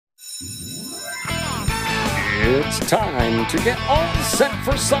It's time to get all set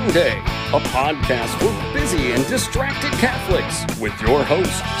for Sunday, a podcast for busy and distracted Catholics with your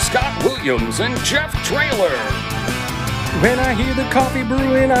hosts, Scott Williams and Jeff Traylor. When I hear the coffee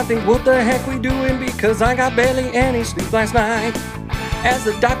brewing, I think, what the heck we doing? Because I got barely any sleep last night. As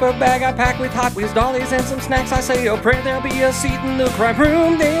the diaper bag I pack with Hot Wheels dollies and some snacks, I say, oh, pray there'll be a seat in the crime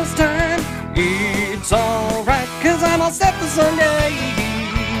room this time. It's alright, cause I'm all set for Sunday.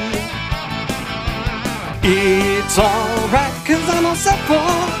 It's alright, cause I'm all set for.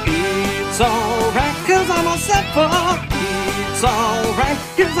 It's alright, cause I'm all set for. It's alright,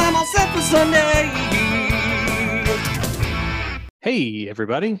 cause I'm all set for Sunday. Hey,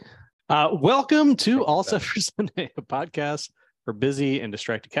 everybody. Welcome to All Set for Sunday, a podcast for busy and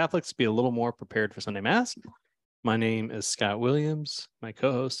distracted Catholics to be a little more prepared for Sunday Mass. My name is Scott Williams. My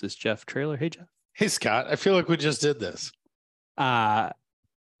co-host is Jeff Traylor. Hey, Jeff. Hey, Scott. I feel like we just did this.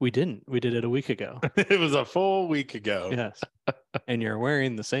 We didn't. We did it a week ago. It was a full week ago. Yes. And you're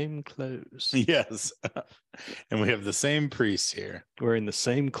wearing the same clothes. Yes. And we have the same priest here. Wearing the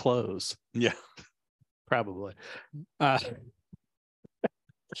same clothes. Yeah. Probably.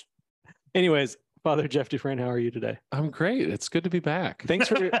 Anyways, Father Jeff Dufresne, how are you today? I'm great. It's good to be back. Thanks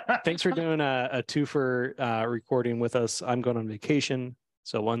for doing a twofer recording with us. I'm going on vacation,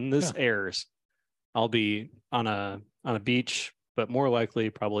 so when this airs, I'll be on a beach, but more likely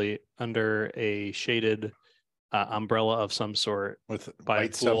probably under a shaded umbrella of some sort with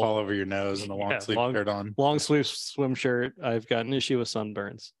white stuff all over your nose and a long sleeve shirt on. Long sleeve swim shirt. I've got an issue with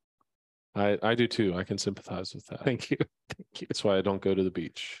sunburns. I do too. I can sympathize with that. Thank you. Thank you. That's why I don't go to the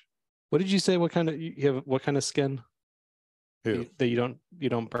beach. What did you say? What kind of you have? What kind of skin? Who? That you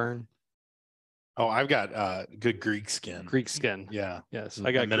don't burn? Oh, I've got good Greek skin. Greek skin. Yeah. Yes.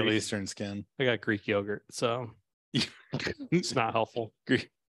 I got Middle Eastern skin. I got Greek yogurt, so it's not helpful.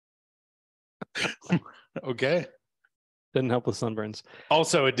 Okay. Didn't help with sunburns.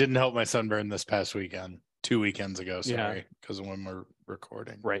 Also, it didn't help my sunburn this past weekend. 2 weekends ago, sorry, because of when we're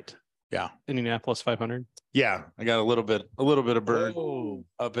recording. Right. Yeah. Indianapolis 500. Yeah, I got a little bit of burn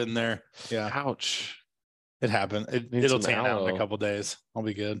up in there. Yeah. Ouch. It happened. It'll tan out in a couple days. I'll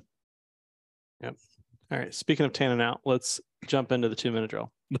be good. Yep. All right. Speaking of tanning out, let's jump into the 2-minute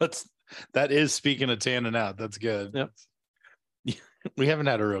drill. That is speaking of tanning out. That's good. Yep. We haven't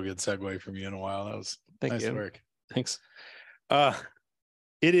had a real good segue from you in a while. That was nice work. Thanks. It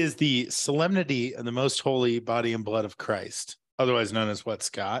is the Solemnity of the Most Holy Body and Blood of Christ, otherwise known as what,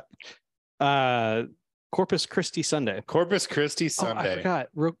 Scott? Corpus Christi Sunday. Corpus Christi Sunday. I forgot.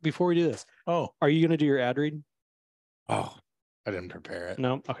 Before we do this. Oh. Are you going to do your ad read? Oh, I didn't prepare it.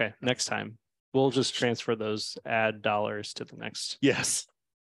 No? Okay. Next time. We'll just transfer those ad dollars to the next. Yes.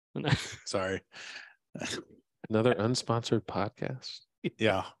 Sorry. Another unsponsored podcast.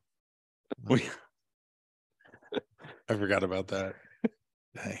 Yeah. I forgot about that.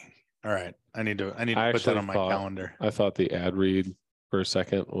 Dang. All right. I need to put that on my calendar. I thought the ad read for a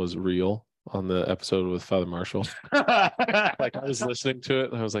second was real on the episode with Father Marshall. Like I was listening to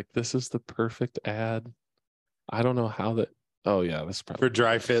it and I was like, this is the perfect ad. I don't know how that. Oh yeah, that's probably for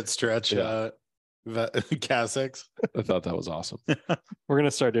dry fit stretch cassocks. I thought that was awesome. We're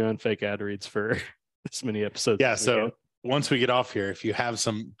gonna start doing fake ad reads for this many episodes. Yeah. So once we get off here, if you have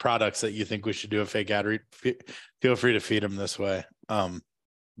some products that you think we should do a fake ad read, feel free to feed them this way.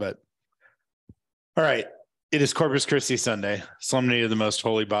 But all right. It is Corpus Christi Sunday, Solemnity of the Most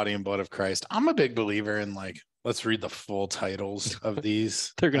Holy Body and Blood of Christ. I'm a big believer in let's read the full titles of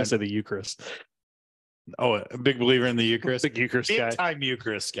these. They're going to say the Eucharist. Oh, a big believer in the Eucharist. Big Eucharist guy. Big time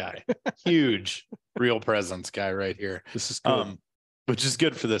Eucharist guy. Huge real presence guy right here. This is good. Which is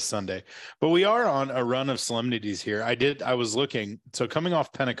good for this Sunday. But we are on a run of solemnities here. I was looking. So coming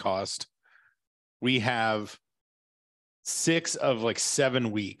off Pentecost, we have 6 of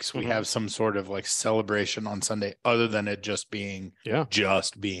 7 weeks. We have some sort of celebration on Sunday, other than it just being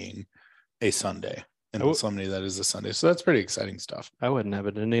a Sunday and the solemnity that is a Sunday. So that's pretty exciting stuff. I wouldn't have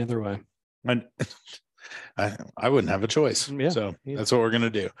it any other way. I wouldn't have a choice. Yeah, so that's what we're going to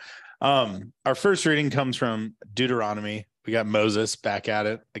do. Our first reading comes from Deuteronomy. We got Moses back at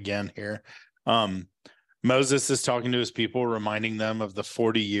it again here. Moses is talking to his people, reminding them of the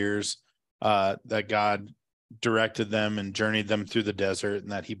 40 years that God directed them and journeyed them through the desert,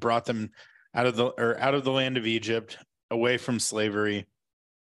 and that he brought them out of the land of Egypt, away from slavery,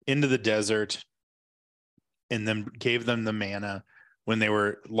 into the desert, and then gave them the manna when they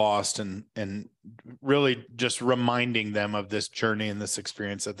were lost, and really just reminding them of this journey and this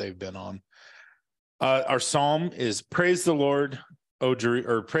experience that they've been on. Our psalm is praise the Lord,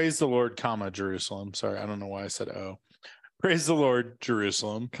 praise the Lord, Jerusalem. Sorry, I don't know why I said Praise the Lord,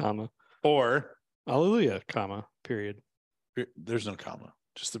 Jerusalem, comma, or Hallelujah, comma, period. There's no comma,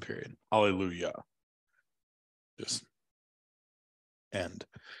 just the period. Hallelujah. Just end.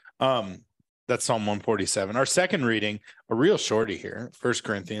 That's Psalm 147. Our second reading, a real shorty here, 1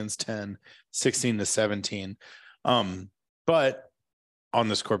 Corinthians 10, 16 to 17. But on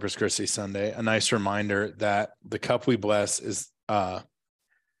this Corpus Christi Sunday, a nice reminder that the cup we bless is the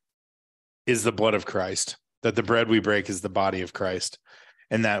blood of Christ, that the bread we break is the body of Christ,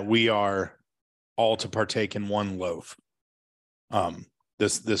 and that we are all to partake in one loaf.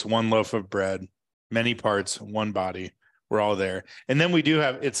 This one loaf of bread, many parts, one body. We're all there. And then we do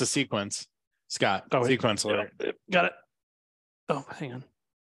have, it's a sequence. Scott, sequence alert. Yeah, got it. Oh, hang on.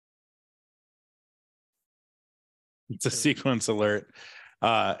 It's a sequence alert.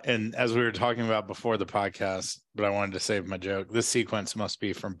 And as we were talking about before the podcast, but I wanted to save my joke, this sequence must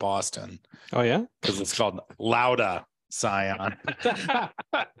be from Boston. Oh, yeah? Because it's called Lauda Scion.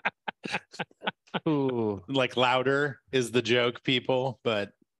 Ooh. Like louder is the joke, people, but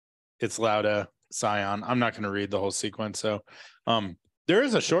it's Lauda Scion. I'm not going to read the whole sequence. So there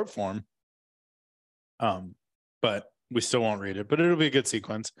is a short form, but we still won't read it, but it'll be a good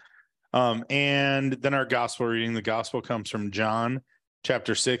sequence. And then our gospel reading, the gospel comes from John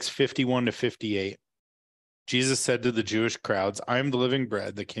chapter 6, 51 to 58. Jesus said to the Jewish crowds, I am the living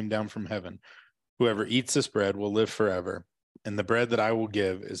bread that came down from heaven. Whoever eats this bread will live forever. And the bread that I will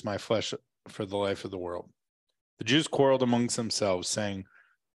give is my flesh for the life of the world. The Jews quarreled amongst themselves, saying,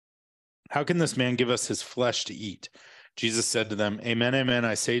 how can this man give us his flesh to eat? Jesus said to them, amen, amen,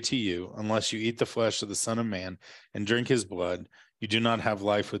 I say to you, unless you eat the flesh of the Son of Man and drink his blood, you do not have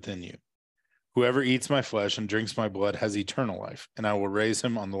life within you. Whoever eats my flesh and drinks my blood has eternal life, and I will raise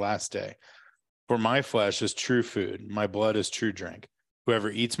him on the last day. For my flesh is true food, my blood is true drink. Whoever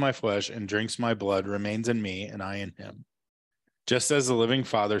eats my flesh and drinks my blood remains in me, and I in him. Just as the living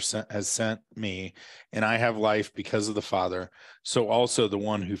Father has sent me, and I have life because of the Father, so also the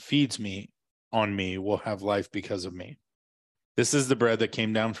one who feeds me on me will have life because of me. This is the bread that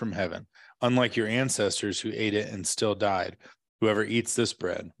came down from heaven. Unlike your ancestors who ate it and still died, whoever eats this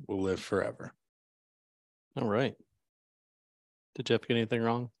bread will live forever. All right. Did Jeff get anything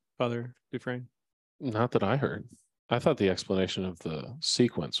wrong, Father Dufresne? Not that I heard. I thought the explanation of the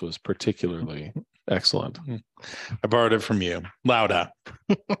sequence was particularly excellent. I borrowed it from you. Lauda.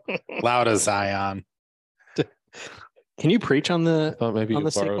 Lauda Zion. Can you preach on the maybe on you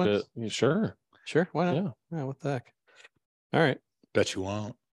the borrowed sequence? it. Sure. Sure. Why not? Yeah. Yeah, what the heck? All right. Bet you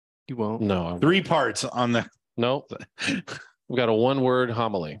won't. You won't. No. 3 parts on the. Nope. We've got a 1-word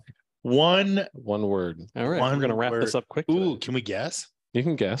homily. One word. All right. We're going to wrap this up quick. Ooh, can we guess? You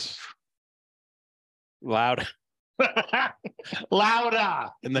can guess. Loud.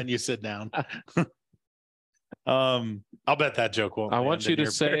 Louda. And then you sit down. I'll bet that joke won't. I want you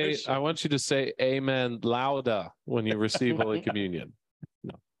to say amen louda when you receive Holy Communion.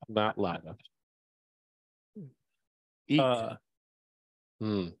 No, not louda. Nope.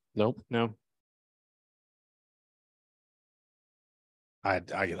 No. I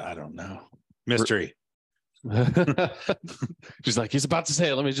don't know. Mystery. She's like, he's about to say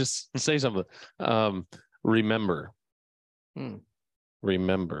it. Let me just say something. Remember.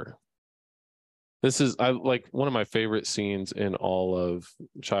 Remember. This is one of my favorite scenes in all of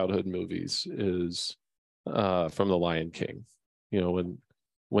childhood movies is from The Lion King. You know,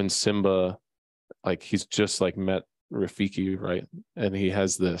 when Simba, he's just met Rafiki, right? And he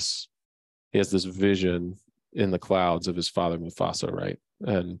has this vision in the clouds of his father Mufasa, right?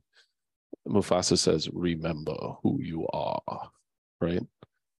 And Mufasa says, remember who you are, right?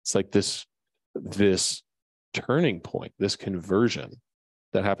 It's like this turning point, this conversion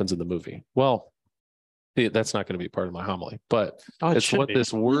that happens in the movie. Well, that's not going to be part of my homily, but it's what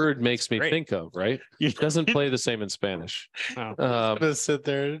this word makes me think of, right? It doesn't play the same in Spanish. I'm gonna sit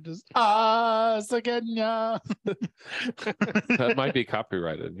there and just that might be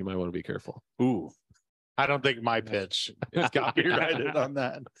copyrighted. You might want to be careful. Ooh, I don't think my pitch is copyrighted on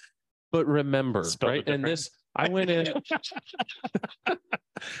that. But remember, right? And this, I went in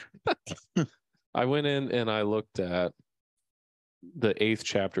and I looked at the 8th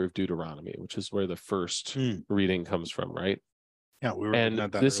chapter of Deuteronomy, which is where the first reading comes from, right? Yeah, we were. And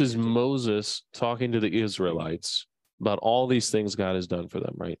this is Moses talking to the Israelites about all these things God has done for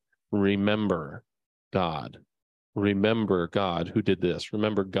them, right? Remember God. Remember God who did this.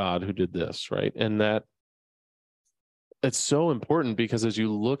 Remember God who did this, right? And that it's so important because as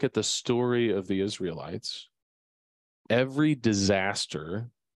you look at the story of the Israelites, every disaster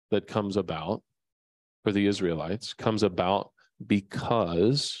that comes about for the Israelites comes about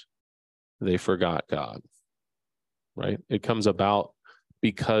because they forgot God, right? It comes about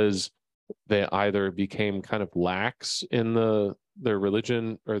because they either became kind of lax in their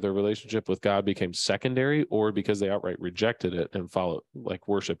religion, or their relationship with God became secondary, or because they outright rejected it and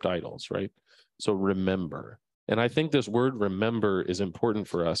worshipped idols, right? So remember. And I think this word remember is important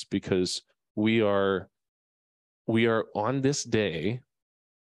for us, because we are on this day,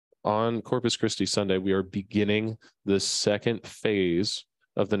 on Corpus Christi Sunday, we are beginning the second phase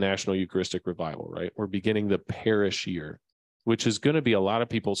of the National Eucharistic Revival, right? We're beginning the parish year, which is going to be a lot of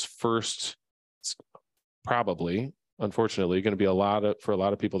people's first, probably, unfortunately, going to be for a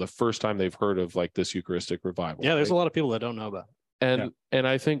lot of people, the first time they've heard of like this Eucharistic revival. Yeah, there's right? a lot of people that don't know about it. And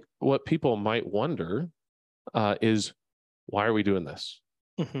I think what people might wonder is, why are we doing this?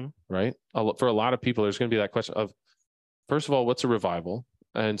 Mm-hmm. Right? For a lot of people, there's going to be that question of, first of all, what's a revival?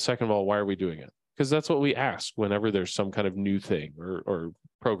 And second of all, why are we doing it? Because that's what we ask whenever there's some kind of new thing or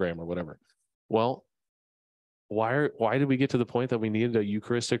program or whatever. Well, why did we get to the point that we needed a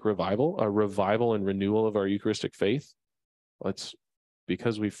Eucharistic revival, a revival and renewal of our Eucharistic faith? Well, it's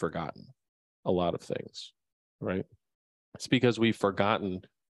because we've forgotten a lot of things, right? It's because we've forgotten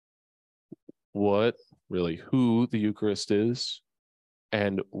who the Eucharist is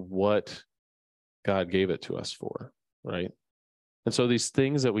and what God gave it to us for, right? And so these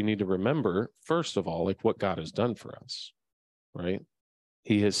things that we need to remember, first of all, like what God has done for us, right?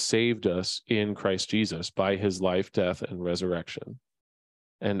 He has saved us in Christ Jesus by his life, death, and resurrection,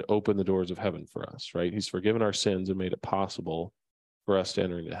 and opened the doors of heaven for us, right? He's forgiven our sins and made it possible for us to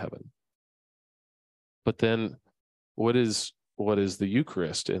enter into heaven. But then what is the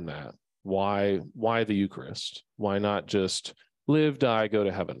Eucharist in that? Why the Eucharist? Why not just live, die, go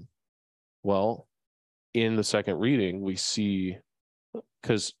to heaven? Well, in the second reading, we see,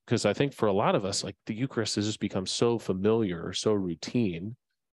 because I think for a lot of us, like the Eucharist has just become so familiar or so routine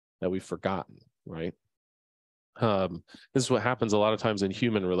that we've forgotten, right? This is what happens a lot of times in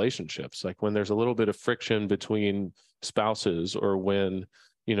human relationships. Like when there's a little bit of friction between spouses, or when,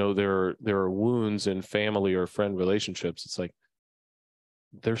 there are wounds in family or friend relationships, it's like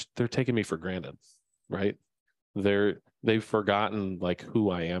they're taking me for granted, right? They've forgotten like who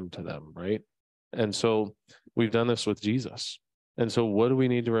I am to them, right? And so we've done this with Jesus. And so what do we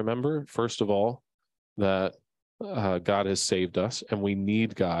need to remember? First of all, that God has saved us, and we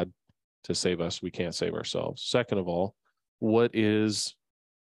need God to save us. We can't save ourselves. Second of all, what is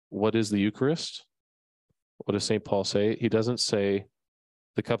the Eucharist? What does St. Paul say? He doesn't say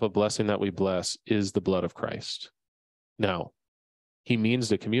the cup of blessing that we bless is the blood of Christ. Now, he means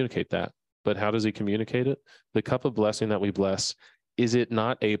to communicate that, but how does he communicate it? The cup of blessing that we bless, is it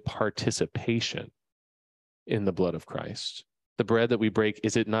not a participation in the blood of Christ? The bread that we break,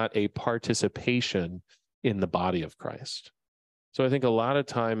 is it not a participation in the body of Christ? So I think a lot of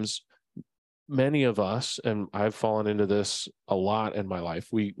times, many of us, and I've fallen into this a lot in my life,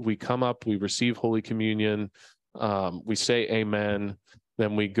 we come up, we receive Holy Communion, we say amen,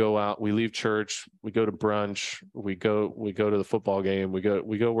 then we go out, we leave church, we go to brunch, we go to the football game, we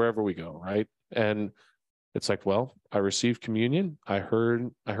go wherever we go, right? And it's like, well, I received communion, I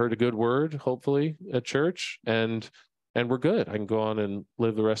heard a good word, hopefully, at church, and we're good. I can go on and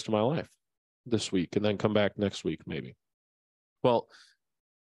live the rest of my life this week and then come back next week, maybe. Well,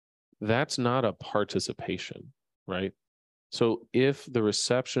 that's not a participation, right? So if the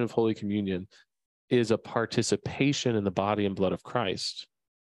reception of Holy Communion is a participation in the body and blood of Christ,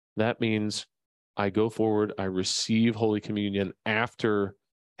 that means I go forward, I receive Holy Communion after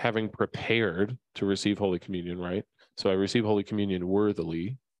having prepared to receive Holy Communion, right? So I receive Holy Communion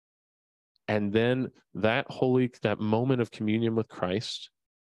worthily. And then that moment of communion with Christ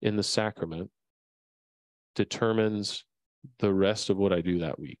in the sacrament determines the rest of what I do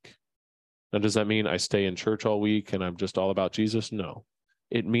that week. Now, does that mean I stay in church all week and I'm just all about Jesus? No.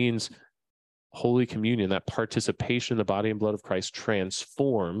 It means Holy Communion, that participation in the body and blood of Christ,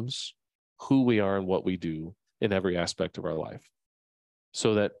 transforms who we are and what we do in every aspect of our life,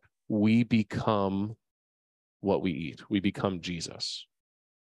 so that we become what we eat. We become Jesus.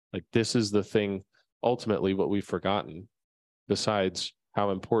 Like, this is the thing, ultimately, what we've forgotten, besides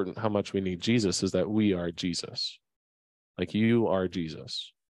how important, how much we need Jesus, is that we are Jesus. Like, you are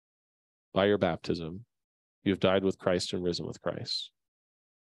Jesus. By your baptism, you have died with Christ and risen with Christ.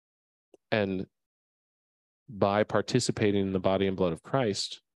 And by participating in the body and blood of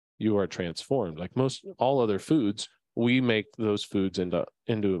Christ, you are transformed. Like all other foods, we make those foods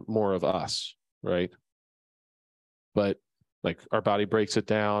into more of us, right? But like our body breaks it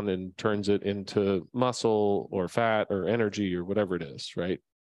down and turns it into muscle or fat or energy or whatever it is, right?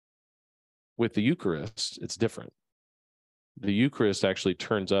 With the Eucharist, it's different. The Eucharist actually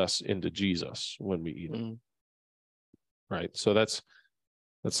turns us into Jesus when we eat it, right? So that's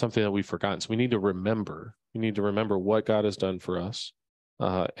That's something that we've forgotten. So we need to remember. We need to remember what God has done for us,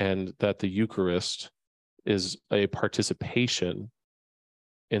 and that the Eucharist is a participation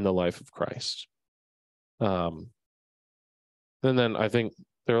in the life of Christ. And then I think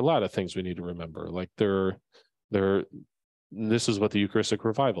there are a lot of things we need to remember. Like this is what the Eucharistic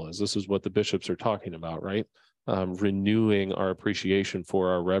revival is. This is what the bishops are talking about, right? Renewing our appreciation for,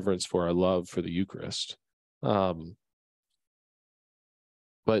 our reverence for, our love for the Eucharist. But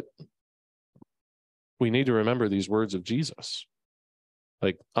we need to remember these words of Jesus.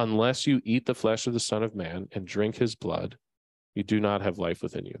 Like, unless you eat the flesh of the Son of Man and drink his blood, you do not have life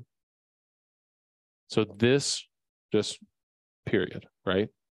within you. So this, just period, right?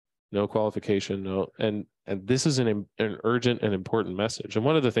 No qualification, no. And this is an urgent and important message. And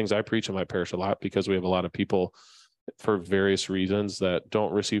one of the things I preach in my parish a lot, because we have a lot of people for various reasons that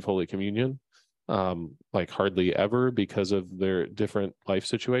don't receive Holy Communion, like hardly ever because of their different life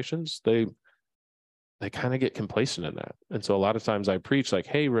situations, they kind of get complacent in that. And so a lot of times I preach like,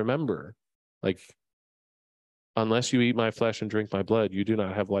 hey, remember, like, unless you eat my flesh and drink my blood, you do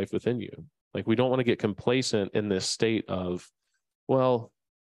not have life within you. Like, we don't want to get complacent in this state of, well,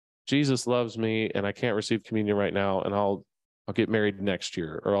 Jesus loves me and I can't receive communion right now, and I'll get married next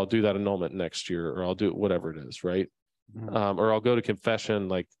year, or I'll do that annulment next year, or I'll do whatever it is, right? Mm-hmm. Or I'll go to confession,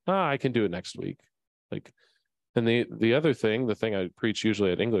 like, I can do it next week. Like, and the other thing, the thing I preach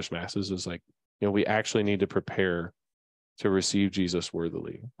usually at English masses is like, we actually need to prepare to receive Jesus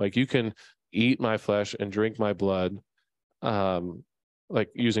worthily. Like, you can eat my flesh and drink my blood, like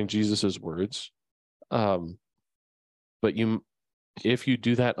using Jesus's words. But if you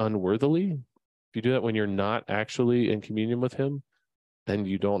do that unworthily, if you do that when you're not actually in communion with him, then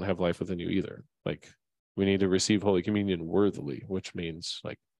you don't have life within you either. Like, we need to receive Holy Communion worthily, which means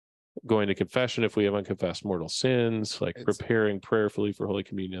like going to confession if we have unconfessed mortal sins, like preparing prayerfully for Holy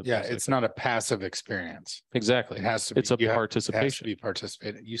Communion. Yeah, it's not a passive experience. Exactly. It has to be. It's a participation. It has to be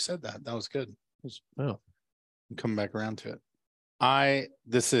participated. You said that. That was good. Oh. Come back around to it.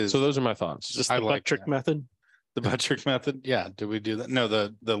 So those are my thoughts. Just the butt trick method. The butt trick method. Yeah. Did we do that? No,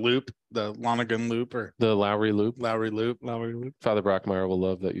 the loop, the Lonergan loop, or the Lowry loop. Lowry loop. Father Brockmeyer will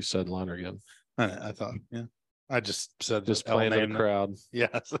love that you said Lonergan. I thought, yeah. I just said playing to the crowd.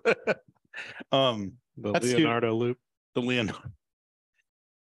 Yes. The Leonardo loop. The Leonardo.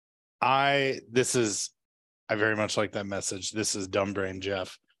 I very much like that message. This is dumb brain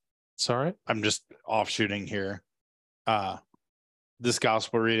Jeff. Sorry. I'm just offshooting here. This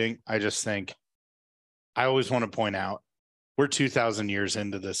gospel reading, I just think I always want to point out we're 2,000 years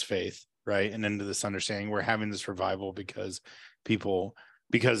into this faith, right? And into this understanding. We're having this revival because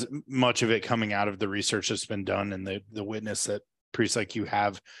much of it coming out of the research that's been done and the witness that priests like you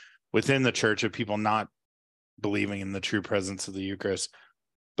have within the church of people not believing in the true presence of the Eucharist.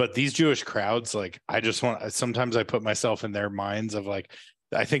 But these Jewish crowds, like, sometimes I put myself in their minds of like,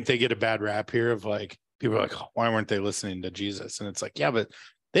 I think they get a bad rap here of like, people are like, why weren't they listening to Jesus? And it's like, yeah, but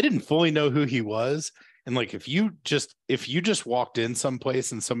they didn't fully know who he was. And like, if you just walked in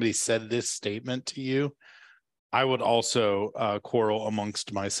someplace and somebody said this statement to you, I would also quarrel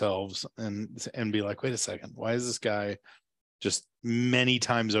amongst myself and be like, wait a second, why is this guy just many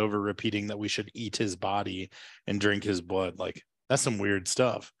times over repeating that we should eat his body and drink his blood? Like, that's some weird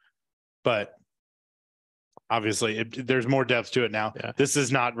stuff. But obviously, there's more depth to it now. Yeah. This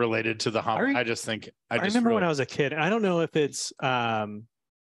is not related to the homily. I remember when I was a kid, and I don't know if it's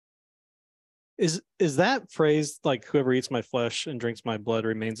is that phrase like, whoever eats my flesh and drinks my blood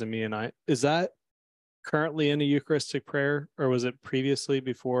remains in me, and I, is that currently in a Eucharistic prayer, or was it previously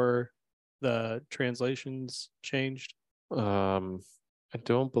before the translations changed? I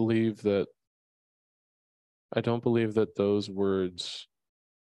don't believe that those words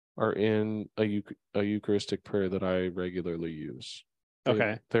are in a Eucharistic prayer that I regularly use.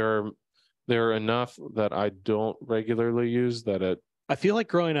 Okay. There are enough that I don't regularly use that I feel like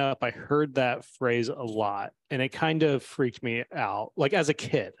growing up, I heard that phrase a lot, and it kind of freaked me out, like as a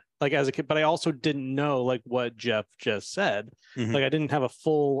kid, but I also didn't know like what Jeff just said. Mm-hmm. Like, I didn't have a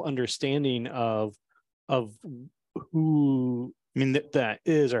full understanding of who that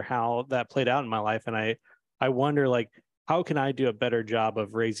is or how that played out in my life. And I wonder, like, how can I do a better job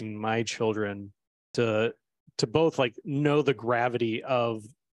of raising my children to both like know the gravity of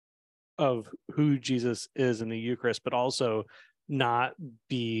who Jesus is in the Eucharist, but also not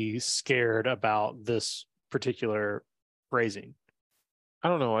be scared about this particular phrasing? I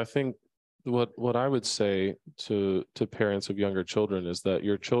don't know. I think what I would say to parents of younger children is that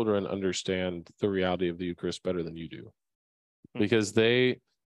your children understand the reality of the Eucharist better than you do, because they,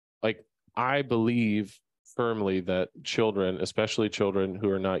 like, I believe firmly that children, especially children who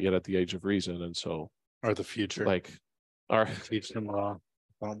are not yet at the age of reason, and so are the future. like are Teach them law.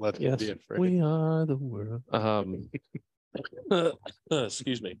 Don't let them yes, be afraid. we are the world.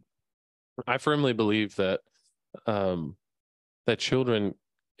 Excuse me. I firmly believe that that children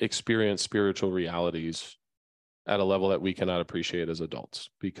experience spiritual realities at a level that we cannot appreciate as adults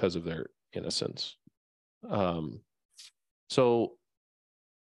because of their innocence. So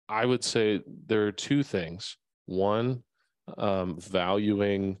I would say there are two things. One,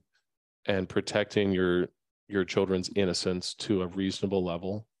 valuing and protecting your children's innocence to a reasonable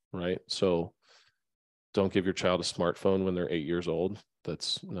level, right? So don't give your child a smartphone when they're 8 years old.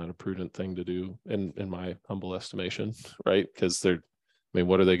 That's not a prudent thing to do in my humble estimation, right? Because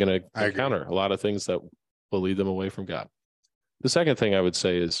what are they going to encounter? A lot of things that will lead them away from God. The second thing I would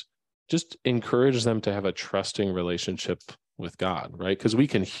say is just encourage them to have a trusting relationship with God, right? Because we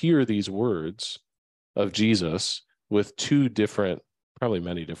can hear these words of Jesus with two different, probably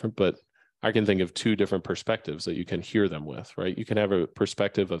many different, but I can think of two different perspectives that you can hear them with, right? You can have a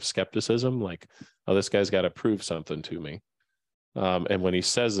perspective of skepticism, like, oh, this guy's got to prove something to me. And when he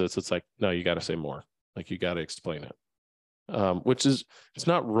says this, it's like, no, you got to say more. Like, you got to explain it. Which is, it's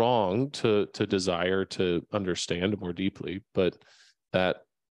not wrong to desire to understand more deeply, but that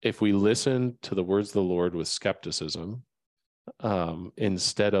if we listen to the words of the Lord with skepticism,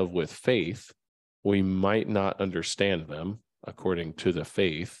 instead of with faith, we might not understand them according to the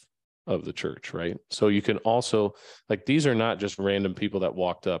faith of the church, right? So you can also, like, these are not just random people that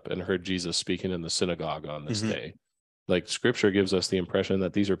walked up and heard Jesus speaking in the synagogue on this day. Like, scripture gives us the impression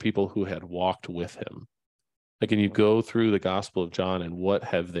that these are people who had walked with him. Like, and you go through the Gospel of John, and what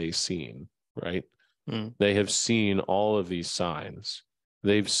have they seen, right? They have seen all of these signs.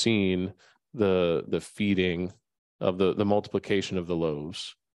 They've seen the feeding of the multiplication of the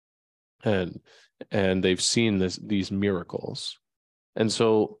loaves, and they've seen these miracles. And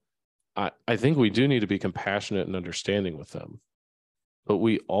so I think we do need to be compassionate and understanding with them, but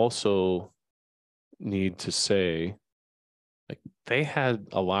we also need to say, like, they had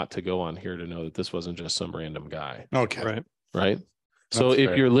a lot to go on here to know that this wasn't just some random guy. Okay. Right. So That's if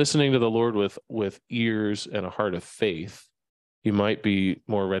fair. you're listening to the Lord with ears and a heart of faith, you might be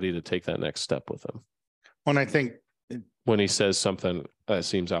more ready to take that next step with him. When I think when he says something that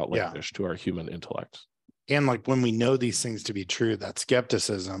seems outlandish to our human intellect. And like, when we know these things to be true, that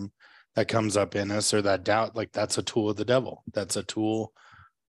skepticism that comes up in us, or that doubt, like, that's a tool of the devil. That's a tool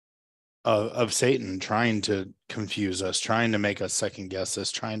of Satan, trying to confuse us, trying to make us second guess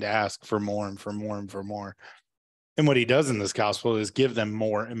this, trying to ask for more and for more and for more. And what he does in this gospel is give them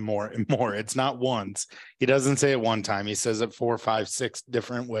more and more and more. It's not once. He doesn't say it one time. He says it 4, 5, 6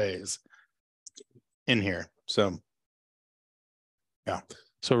 different ways in here. So, yeah.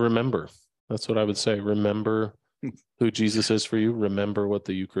 So remember, that's what I would say. Remember who Jesus is for you. Remember what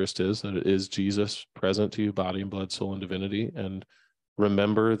the Eucharist is, that it is Jesus present to you, body and blood, soul and divinity. And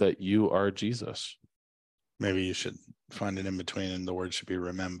remember that you are Jesus. Maybe you should find it in between, and the word should be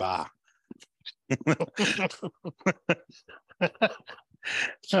remember.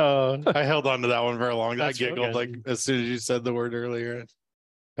 I held on to that one for a long time. I giggled like as soon as you said the word earlier.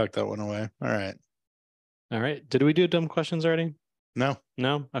 Tuck that one away. All right. Did we do dumb questions already? No.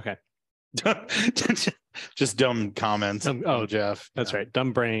 Okay. Just dumb comments. Jeff. That's right.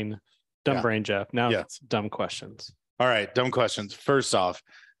 Dumb brain, Jeff. Now it's dumb questions. All right. Dumb questions. First off,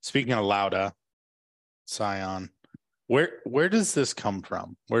 speaking of Lauda, Scion, where does this come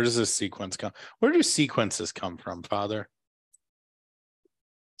from? Where does this sequence come? Where do sequences come from, Father?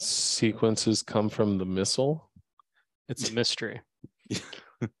 Sequences come from the missal. It's a mystery.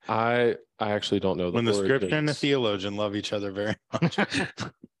 I actually don't know. When the scripture and the theologian love each other very much.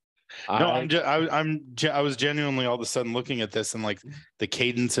 I was genuinely all of a sudden looking at this, and like the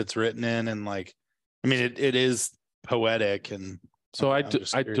cadence it's written in, and like, I mean, it is poetic. And so I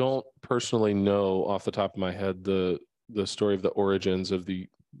don't personally know off the top of my head the story of the origins of the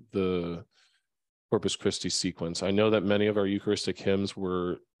Corpus Christi sequence. I know that many of our Eucharistic hymns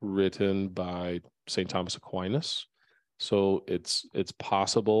were written by St. Thomas Aquinas. So it's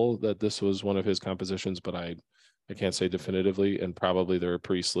possible that this was one of his compositions, but I can't say definitively. And probably there are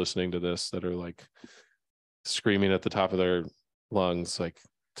priests listening to this that are like screaming at the top of their lungs, like,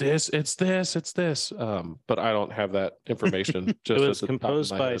 it's this. But I don't have that information. It was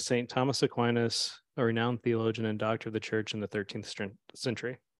composed by St. Thomas Aquinas, a renowned theologian and doctor of the church in the 13th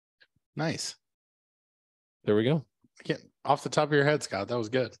century. Nice. There we go. Off the top of your head, Scott, that was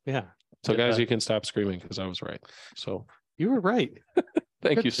good. Yeah. So guys, you can stop screaming because I was right. So you were right.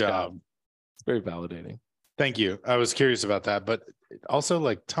 Thank you, Scott. It's very validating. Thank you. I was curious about that, but also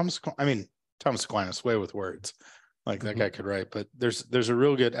like Thomas Aquinas, way with words. Like that guy could write, but there's a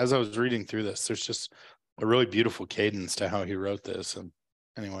real good, as I was reading through this, there's just a really beautiful cadence to how he wrote this. And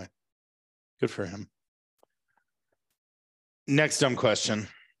anyway, good for him. Next dumb question.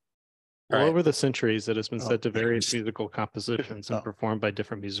 Well, over the centuries, it has been set to various musical compositions and performed by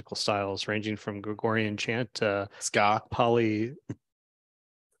different musical styles, ranging from Gregorian chant to ska, polyphonic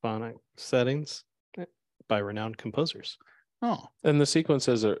settings by renowned composers. Oh, and the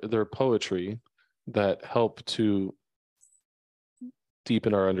sequences they're poetry that help to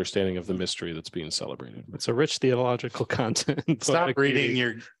deepen our understanding of the mystery that's being celebrated. It's a rich theological content. Stop reading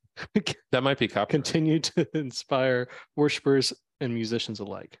your. That might be copyright. Continue to inspire worshipers and musicians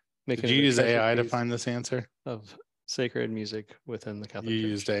alike. Did you use AI to find this answer? Of sacred music within the Catholic Church. You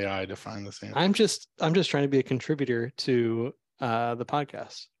used AI to find this answer. I'm just trying to be a contributor to the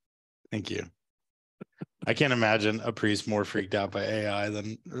podcast. Thank you. I can't imagine a priest more freaked out by AI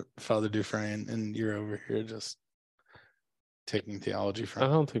than Father Dufresne, and you're over here just taking theology from. I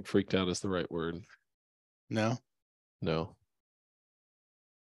don't think freaked out is the right word. No.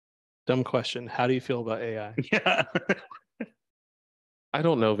 Dumb question. How do you feel about AI? Yeah. I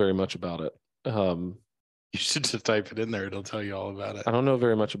don't know very much about it. You should just type it in there. It'll tell you all about it. I don't know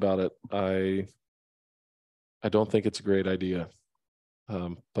very much about it. I don't think it's a great idea.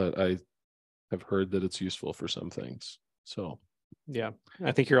 But I have heard that it's useful for some things. So yeah,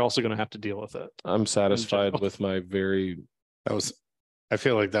 I think you're also going to have to deal with it. I'm satisfied with my I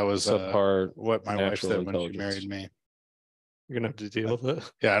feel like that was subpar what my wife said when she married me. You're going to have to deal with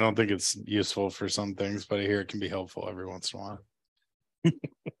it. Yeah, I don't think it's useful for some things, but I hear it can be helpful every once in a while.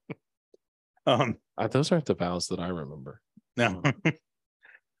 Those aren't the vows that I remember. No.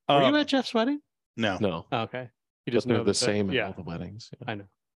 Were you at Jeff's wedding? No. Oh, okay. You just know the same in all the weddings. Yeah. I know.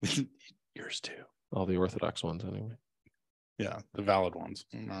 Yours too. All the Orthodox ones, anyway. Yeah, the valid ones.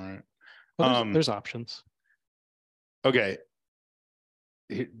 All right. Well, there's options. Okay.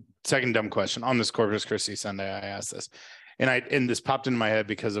 Second dumb question. On this Corpus Christi Sunday, I asked this, and this popped into my head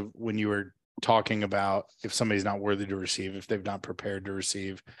because of when you were talking about if somebody's not worthy to receive, if they've not prepared to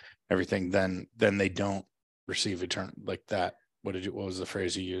receive everything, then they don't receive eternal, like that. What was the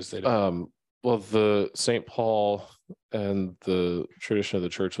phrase you used? Well, the St. Paul and the tradition of the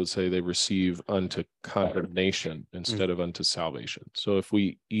church would say they receive unto condemnation instead of unto salvation. So if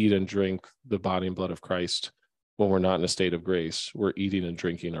we eat and drink the body and blood of Christ when we're not in a state of grace, we're eating and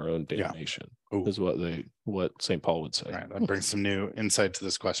drinking our own damnation. Is what St. Paul would say. Right. That brings some new insight to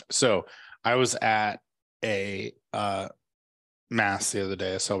this question. So I was at a mass the other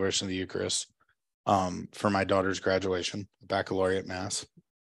day, a celebration of the Eucharist, for my daughter's graduation, baccalaureate mass.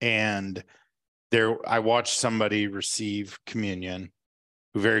 And I watched somebody receive communion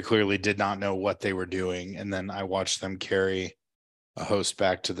who very clearly did not know what they were doing. And then I watched them carry a host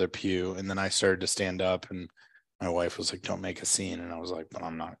back to their pew. And then I started to stand up, and my wife was like, "Don't make a scene." And I was like, "But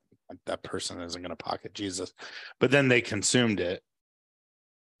I'm not, that person isn't going to pocket Jesus." But then they consumed it.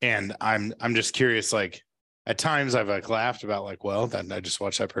 And I'm just curious, like, at times I've laughed about well, then I just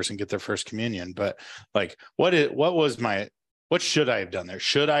watched that person get their first communion. But what should I have done there?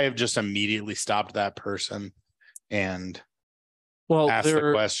 Should I have just immediately stopped that person and asked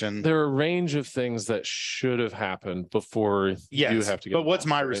the question? There are a range of things that should have happened before you have to get. But what's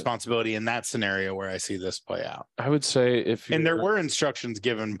my responsibility in that scenario where I see this play out? I would say there were instructions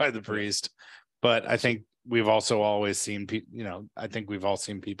given by the priest, but I think we've also always seen I think we've all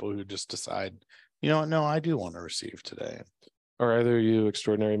seen people who just decide, no, I do want to receive today. Are either of you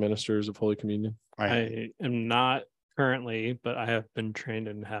extraordinary ministers of Holy Communion? I am not currently, but I have been trained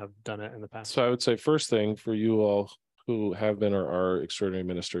and have done it in the past. So I would say first thing for you all who have been or are extraordinary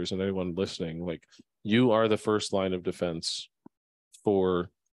ministers, and anyone listening, you are the first line of defense to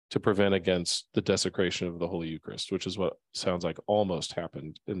prevent against the desecration of the Holy Eucharist, which is what sounds like almost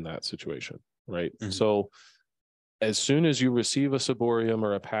happened in that situation, right? Mm-hmm. So as soon as you receive a ciborium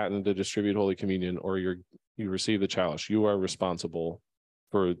or a paten to distribute Holy Communion, or you receive the chalice, you are responsible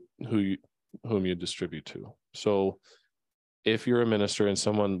for whom you distribute to. So if you're a minister and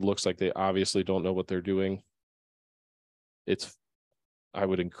someone looks like they obviously don't know what they're doing, I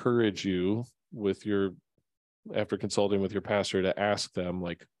would encourage you after consulting with your pastor to ask them,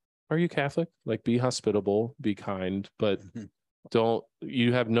 are you Catholic? Be hospitable, be kind, but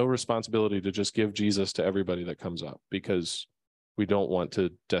you have no responsibility to just give Jesus to everybody that comes up, because we don't want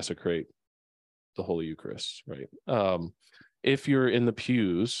to desecrate the Holy Eucharist, right? If you're in the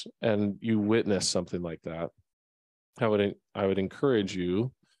pews and you witness something like that, I would encourage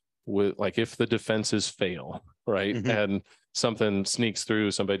you with, if the defenses fail, right? Mm-hmm. And something sneaks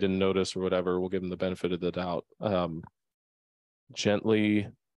through, somebody didn't notice or whatever, we'll give them the benefit of the doubt. Gently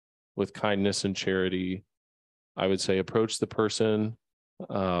with kindness and charity. I would say approach the person,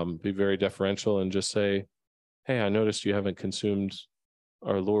 be very deferential, and just say, hey, I noticed you haven't consumed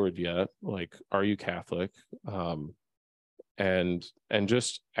our Lord yet. Like, are you Catholic? And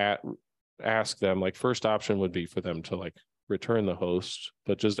just ask them, like, first option would be for them to like return the host,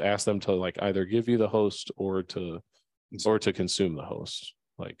 but just ask them to like either give you the host or to consume the host.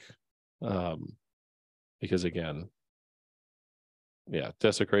 Like, because again,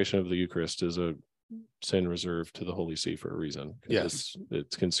 desecration of the Eucharist is a sin reserved to the Holy See for a reason. Yes, it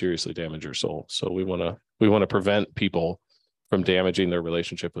can seriously damage your soul. So we want to prevent people from damaging their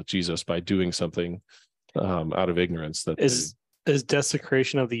relationship with Jesus by doing something out of ignorance. That is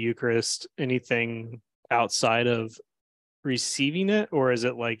desecration of the Eucharist anything outside of receiving it, or is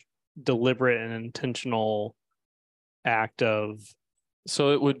it like deliberate and intentional act of?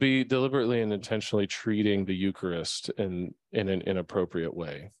 So it would be deliberately and intentionally treating the Eucharist in an inappropriate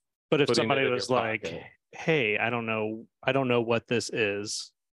way. But if somebody was like, hey, I don't know what this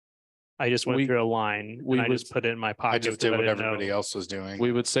is, I just went through a line and I just put it in my pocket. I just did what everybody else was doing.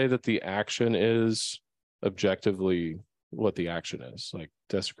 We would say that the action is objectively what the action is, like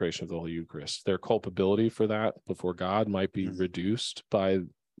desecration of the Holy Eucharist. Their culpability for that before God might be reduced by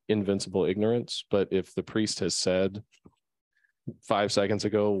invincible ignorance. But if the priest has said 5 seconds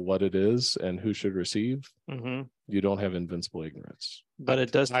ago what it is and who should receive, you don't have invincible ignorance. But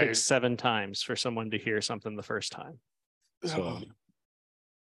it does take 7 times for someone to hear something the first time. So,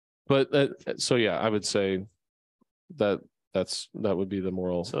 I would say that would be the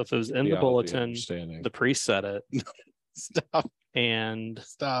moral. So if it was in the bulletin, the priest said it. Stop.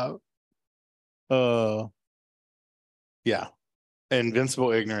 Yeah.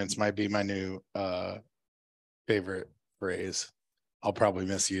 Invincible ignorance might be my new favorite phrase. I'll probably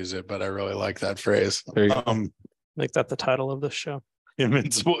misuse it, but I really like that phrase. Make that the title of this show.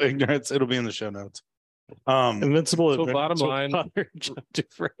 Invincible ignorance. It'll be in the show notes. Invincible. So bottom line,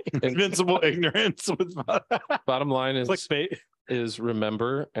 invincible ignorance. Bottom line is clickbait. Is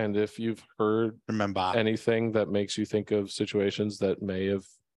remember, and if you've heard anything that makes you think of situations that may have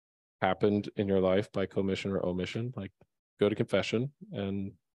happened in your life by commission or omission, like go to confession,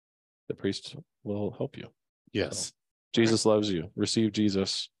 and the priest will help you. Yes, so, Jesus loves you. Receive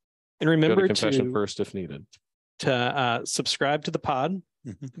Jesus, and remember go to confession first if needed. To subscribe to the pod.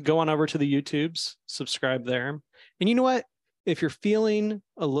 Go on over to the YouTubes, subscribe there. And you know what? If you're feeling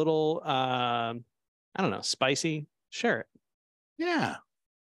a little, spicy, share it. Yeah.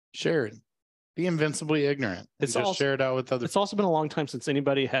 Share it. Be invincibly ignorant. Share it out with others. It's also been a long time since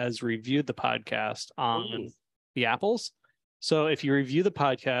anybody has reviewed the podcast on the Apples. So if you review the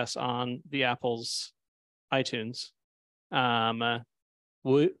podcast on the Apple's iTunes,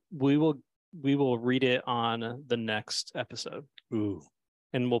 we will read it on the next episode. Ooh.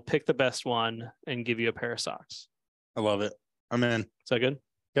 And we'll pick the best one and give you a pair of socks. I love it. I'm in. Is that good?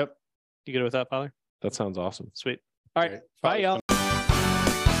 Yep. You good with that, Father? That sounds awesome. Sweet. All right. Bye, y'all.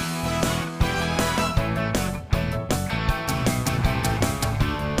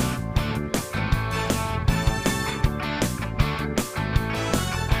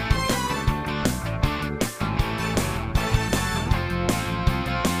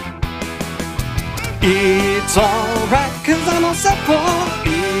 It's alright, cause I'm all set for.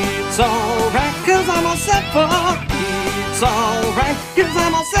 It's alright, cause I'm all set for. It's alright, cause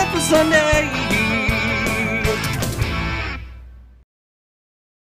I'm all set for Sunday.